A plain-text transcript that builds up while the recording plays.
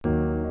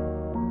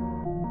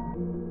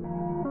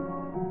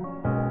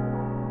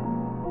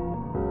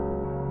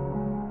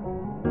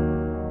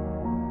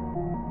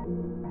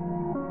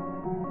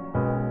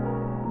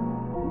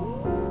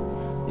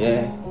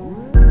Yeah,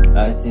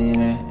 I seen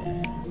it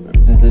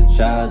since a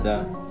child.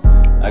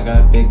 I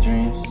got big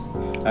dreams,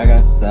 I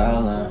got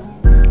style.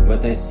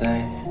 What they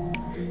say,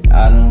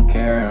 I don't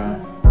care.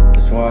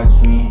 Just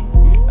watch me.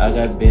 I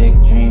got big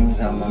dreams,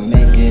 I'ma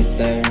make it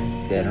there.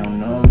 They don't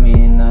know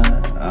me now.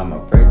 I'ma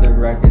break the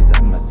records,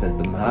 I'ma set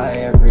them high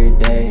every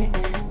day.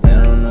 They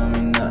don't know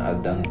me now.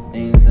 I've done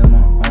things on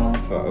my own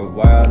for a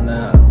while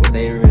now. What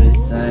they really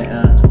say,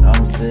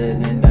 I'm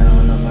sitting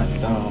down on my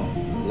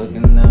throne,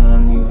 looking down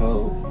on you,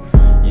 hope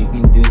you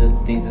can do the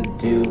things I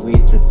do. We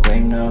just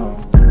say no.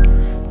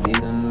 Leave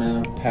them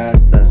in the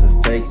past, that's a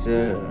fake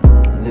sir.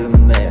 Leave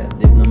them there,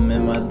 leave them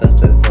in my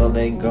dust, that's all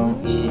they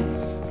gon' eat.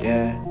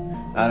 Yeah,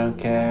 I don't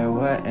care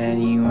what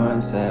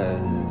anyone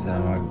says.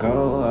 I'ma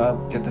go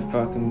up, get the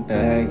fucking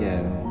bag,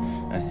 yeah.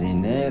 I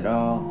seen it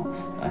all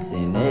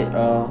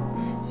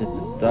since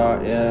the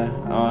start, yeah.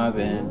 I've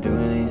been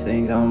doing these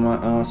things on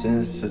my own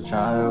since a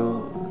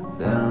child.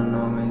 They don't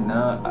know me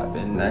now, I've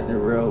been acting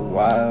real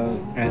wild.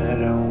 And I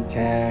don't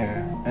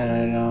care,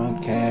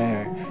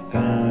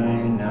 gonna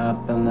rain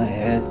up on the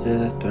heads of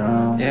the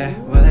throne. Yeah,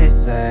 what they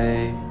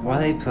say, while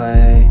they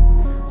play.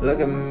 Look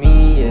at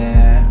me,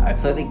 yeah, I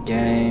play the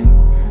game.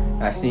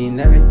 I've seen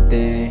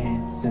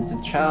everything since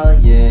a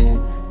child, yeah.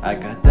 I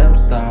got them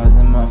stars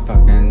in my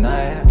fucking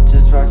life.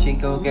 Just watch it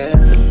go get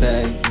the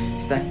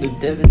bag. Stack the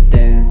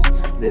dividends.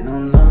 They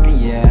don't know me,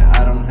 yeah.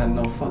 I don't have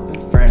no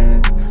fucking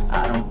friends.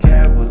 I don't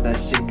care about that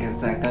shit,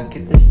 cause I gon'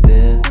 get this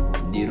stiff.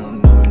 You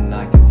don't know me,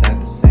 not cause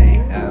act the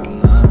same. Hell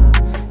no.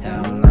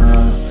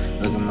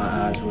 Look at my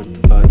eyes, what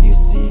the fuck you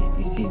see?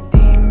 You see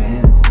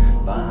demons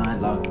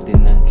behind, locked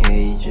in the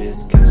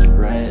cages. Cause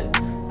red,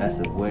 that's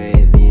the way